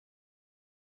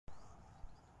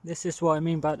This is what I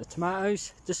mean about the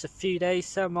tomatoes. Just a few days,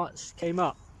 so much came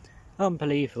up.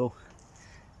 Unbelievable.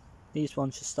 These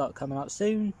ones should start coming up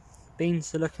soon.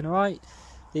 Beans are looking alright.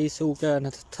 These all go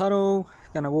into the tunnel.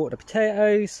 Gonna water the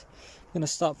potatoes. Gonna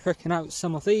start pricking out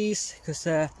some of these because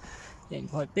they're getting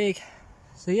quite big.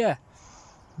 So yeah,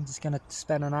 I'm just gonna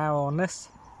spend an hour on this.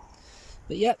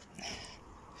 But yep,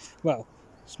 well,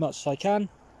 as much as I can.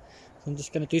 I'm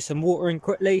just gonna do some watering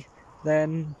quickly,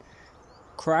 then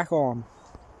crack on.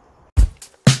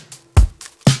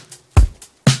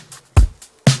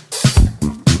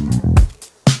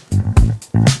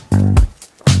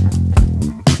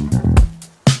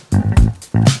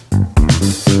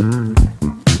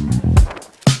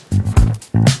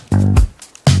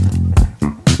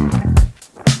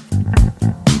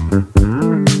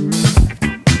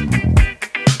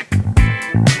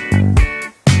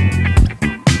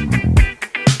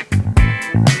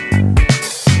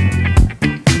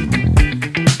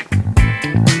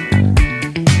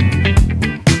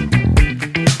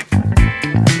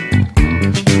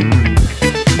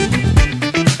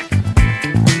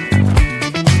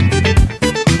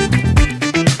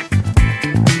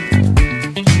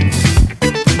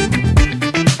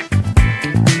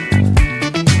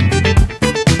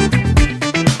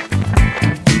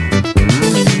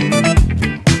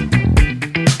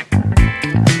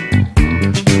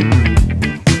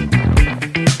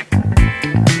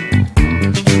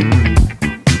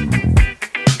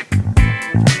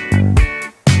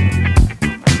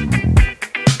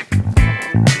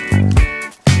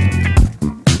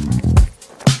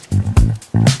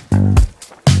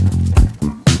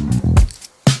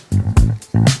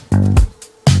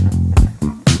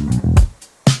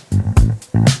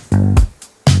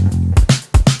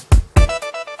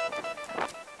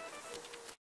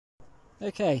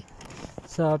 Okay,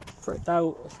 so I've pricked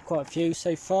out quite a few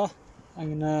so far.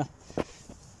 I'm gonna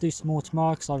do some more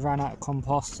tomorrow because I ran out of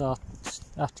compost, so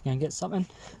I have to go and get something.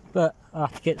 But I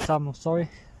have to get some, sorry.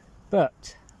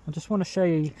 But I just want to show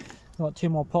you, I've got 2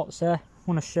 more pots there. I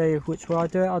want to show you which way I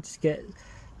do it. I'll just get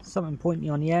something pointy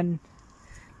on the end,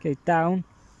 go down,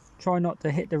 try not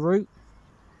to hit the root,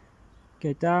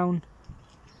 go down,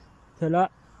 pull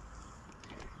up,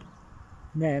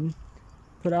 then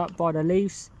put it up by the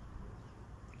leaves.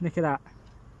 Look at that,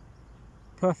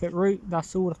 perfect root.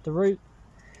 That's all of the root.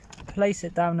 Place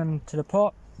it down into the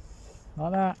pot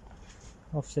like that.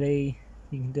 Obviously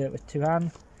you can do it with 2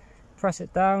 hands. Press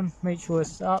it down, make sure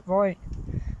it's upright,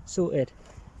 sorted.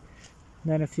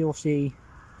 And then if you see,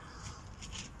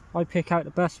 I pick out the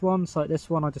best ones, like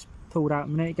this one I just pulled out a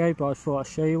minute ago, but I thought I'd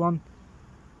show you one.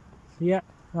 So yeah,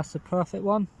 that's the perfect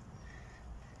one.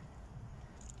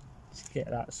 Let's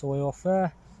get that soil off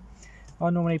there. I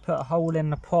normally put a hole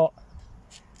in the pot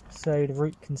so the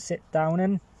root can sit down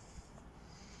in.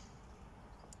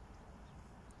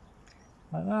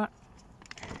 Like that.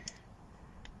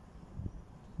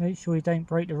 Make sure you don't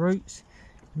break the roots.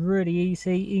 Really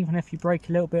easy, even if you break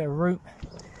a little bit of root,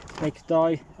 they could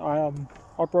die. I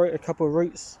broke a couple of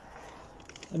roots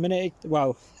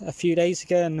a few days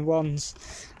ago, and the ones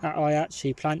that I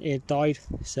actually planted died.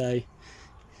 So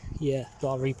yeah,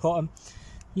 gotta repot them.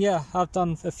 Yeah, I've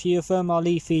done a few of them. I'll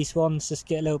leave these ones just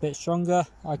get a little bit stronger.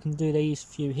 I can do these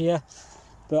few here,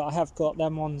 but I have got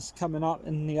them ones coming up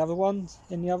in the other ones,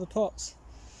 in the other pots.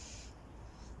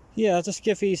 Yeah, I'll just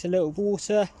give these a little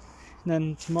water, and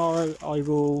then tomorrow I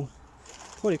will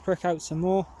probably prick out some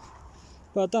more.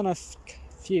 But I've done a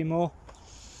few more.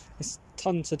 It's a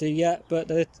ton to do yet, but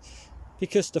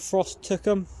because the frost took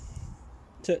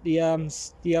the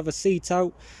other seeds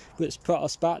out, which put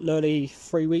us back literally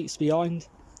 3 weeks behind.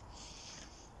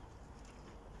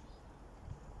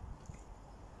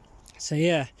 So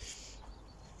yeah,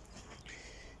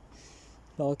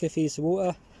 but I'll give these the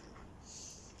water.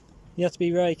 You have to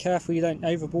be very careful you don't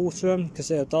overwater them because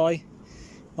they'll die.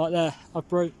 Like there, I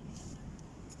broke.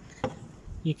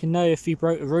 You can know if you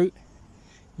broke a root.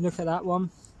 Look at that one.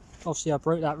 Obviously I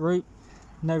broke that root.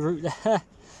 No root there,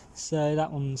 so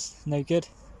that one's no good.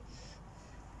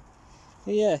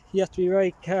 But yeah, you have to be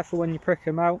very careful when you prick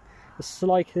them out. The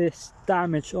slightest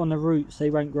damage on the roots, they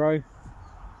won't grow.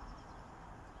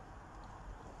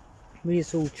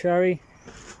 These are all cherry.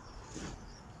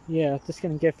 Yeah, just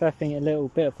going to give everything a little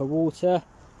bit of a water.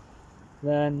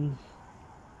 Then,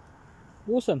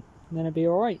 awesome. And then it'll be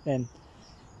alright then.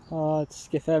 Just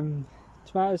give them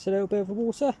tomatoes a little bit of a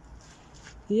water.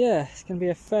 Yeah, it's going to be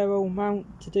a fair old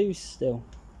amount to do still.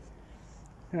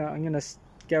 I'm going to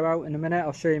go out in a minute.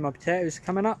 I'll show you my potatoes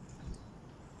coming up.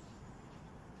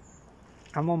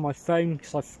 I'm on my phone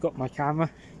because I forgot my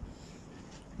camera.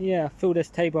 Yeah, fill this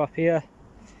table up here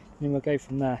and then we'll go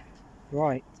from there.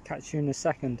 Right, catch you in a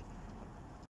second.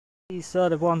 These are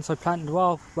the ones I planted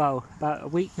about a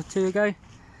week or two ago.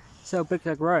 See how big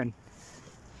they're growing.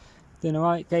 Doing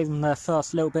alright, gave them their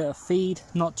first little bit of feed,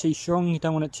 not too strong, you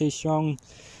don't want it too strong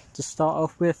to start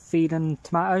off with feeding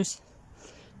tomatoes.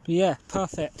 But yeah,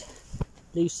 perfect.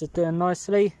 Leaves are doing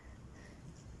nicely.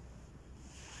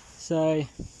 So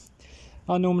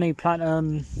I normally plant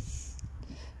them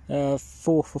 4th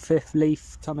or 5th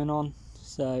leaf coming on.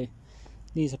 So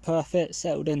these are perfect,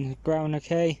 settled in the ground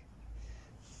okay.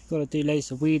 Got to do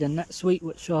loads of weeding next week,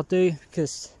 which I'll do,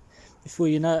 because before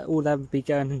you know it, all them will be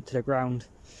going into the ground.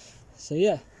 So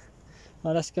yeah,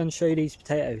 well, let's go and show you these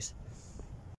potatoes.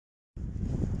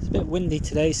 It's a bit windy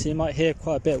today, so you might hear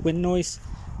quite a bit of wind noise.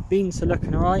 Beans are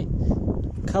looking alright.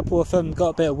 A couple of them got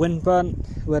a bit of wind burnt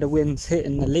where the wind's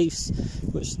hitting the leaves,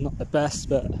 which is not the best,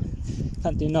 but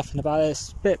can't do nothing about it.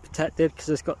 It's a bit protected because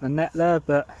it's got the net there,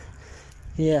 but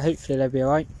yeah, hopefully they'll be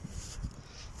alright.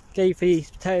 Gave these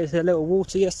potatoes a little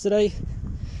water yesterday.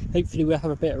 Hopefully we'll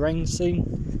have a bit of rain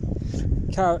soon.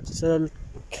 Carrots are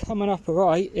coming up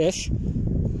alright-ish.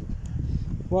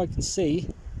 What I can see,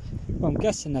 well, I'm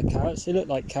guessing they're carrots. They look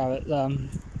like carrot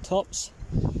tops.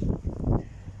 I'm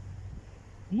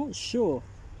not sure.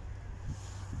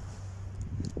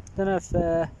 Don't know if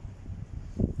they're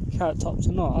carrot tops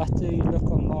or not. I have to look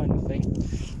online, I think.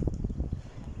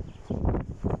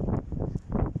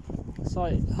 It's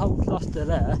like a whole cluster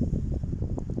there.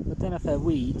 I don't know if they're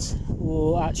weeds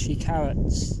or actually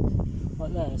carrots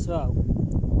like there as well.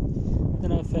 I don't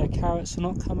know if they're carrots or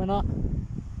not coming up.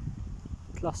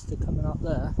 Cluster coming up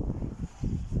there.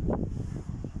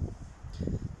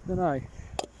 I don't know.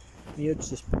 The edge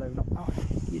just blown up. Oh,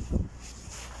 yeah.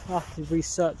 I'll have to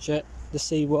research it to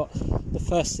see what the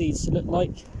first seeds look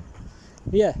like.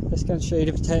 But yeah, let's go and show you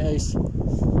the potatoes.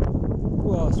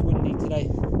 Well, it's windy today.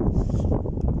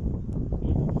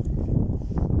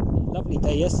 Lovely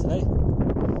day yesterday.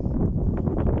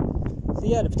 So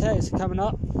yeah, the potatoes are coming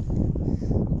up.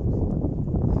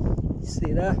 You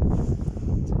see there?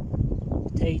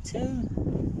 Potato.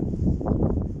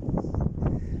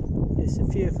 There's a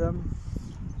few of them.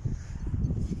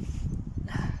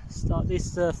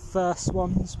 These are the first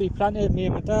ones we planted, me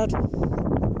and my dad. So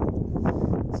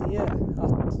yeah,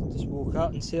 I'll just walk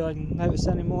out and see if I can notice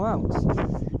any more else.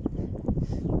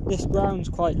 This ground's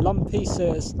quite lumpy,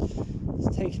 so it's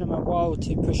taking them a while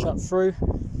to push up through.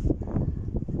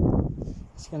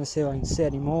 Just going to see if I can see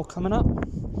any more coming up.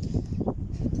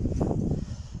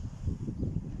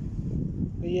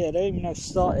 But yeah, they even have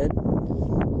started,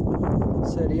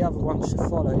 so the other ones should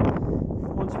follow.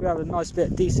 Once we have a nice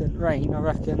bit of decent rain, I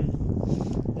reckon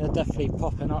they're definitely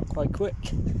popping up quite quick.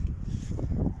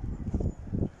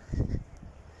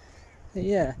 But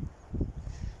yeah,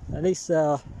 at least there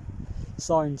are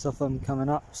signs of them coming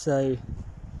up, so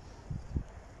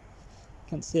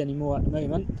can't see any more at the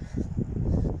moment.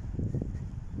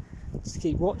 Just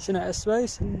keep watching it, I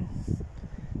suppose, and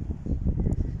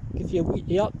give you a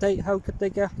weekly update how good they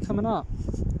get coming up.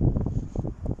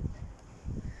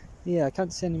 Yeah, I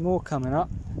can't see any more coming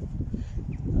up.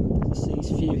 Just these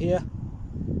few here.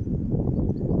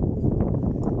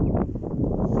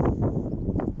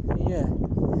 Yeah,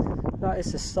 that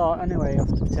is the start anyway of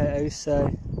the potatoes, so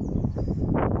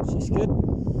which is good.